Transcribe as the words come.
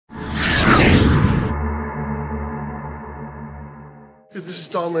This is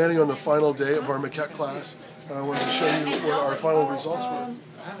Don Lanning on the final day of our Maquette class. I wanted to show you what our final results were.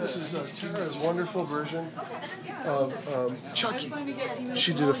 This is Tara's wonderful version of Chucky.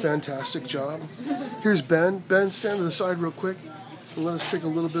 She did a fantastic job. Here's Ben. Ben, stand to the side real quick and let us take a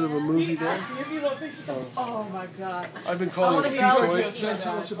little bit of a movie there. Oh my God. I've been calling it P-Toy. Ben,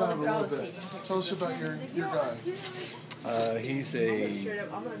 tell us about it a little bit. Tell us about your guy. He's a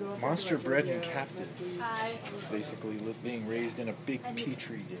monster bred in captive. He's basically being raised in a big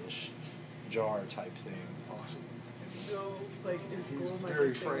petri dish, jar type thing. Awesome. He's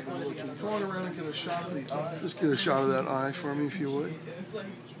very frightened looking. Come on around and get a shot of the eye. Just get a shot of that eye for me if you would.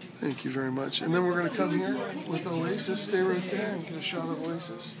 Thank you very much. And then we're going to come here with Oasis. Stay right there and get a shot of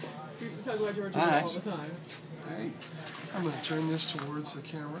Oasis. Hi. Hey. I'm going to turn this towards the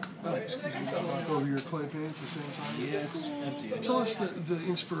camera. Oh, excuse me. I'll knock over your clay paint at the same time. Yeah, it's empty. Tell us the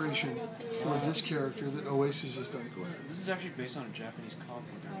inspiration for this character that Oasis has done. Go ahead. This is actually based on a Japanese comic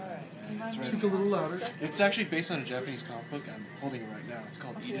book. Speak a little louder. It's actually based on a Japanese comic book. I'm holding it right now. It's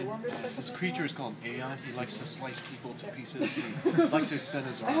called Eden. This creature is called Aeon. He likes to slice people to pieces. He likes to extend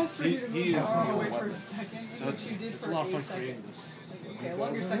his arms. He is a weapon. So it's a lot of fun creating this.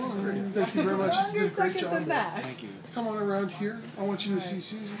 Thank you very much. You did a great job. Thank you. Come on around here. I want you to see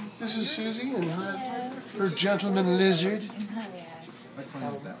Susie. This is Susie and her gentleman lizard.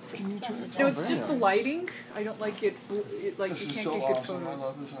 Can you turn it? No, it's just the lighting. I don't like it. Like This you is can't so get good awesome. I photos.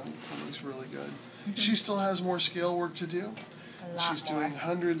 love this. It looks really good. She still has more scale work to do. She's doing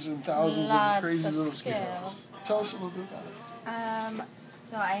hundreds and thousands of crazy little scales. Tell us a little bit about it.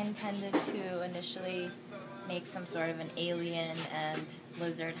 So I intended to initially make some sort of an alien and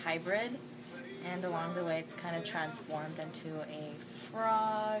lizard hybrid, and along the way it's kind of transformed into a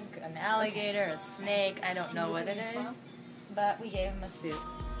frog, an alligator, a snake. I don't know what it is, but we gave him a suit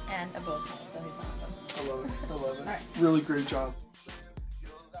and a bow tie, so he's awesome. I love it. I love it. Right. Really great job.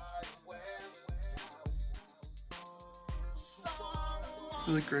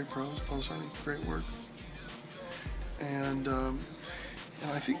 Really great pose, honey. Great work. And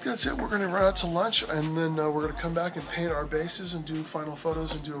I think that's it. We're going to run out to lunch, and then we're going to come back and paint our bases and do final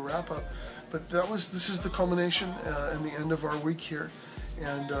photos and do a wrap-up. But this is the culmination and the end of our week here.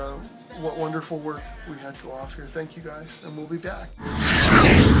 And what wonderful work we had go off here. Thank you guys, and we'll be back.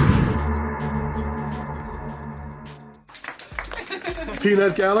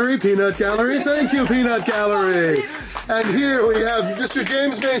 Peanut Gallery, Peanut Gallery. Thank you, Peanut Gallery. And here we have Mr.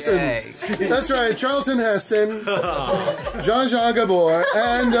 James Mason. Yay. That's right, Charlton Heston, Jean-Jean Gabor,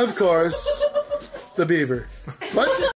 and of course, the Beaver. What?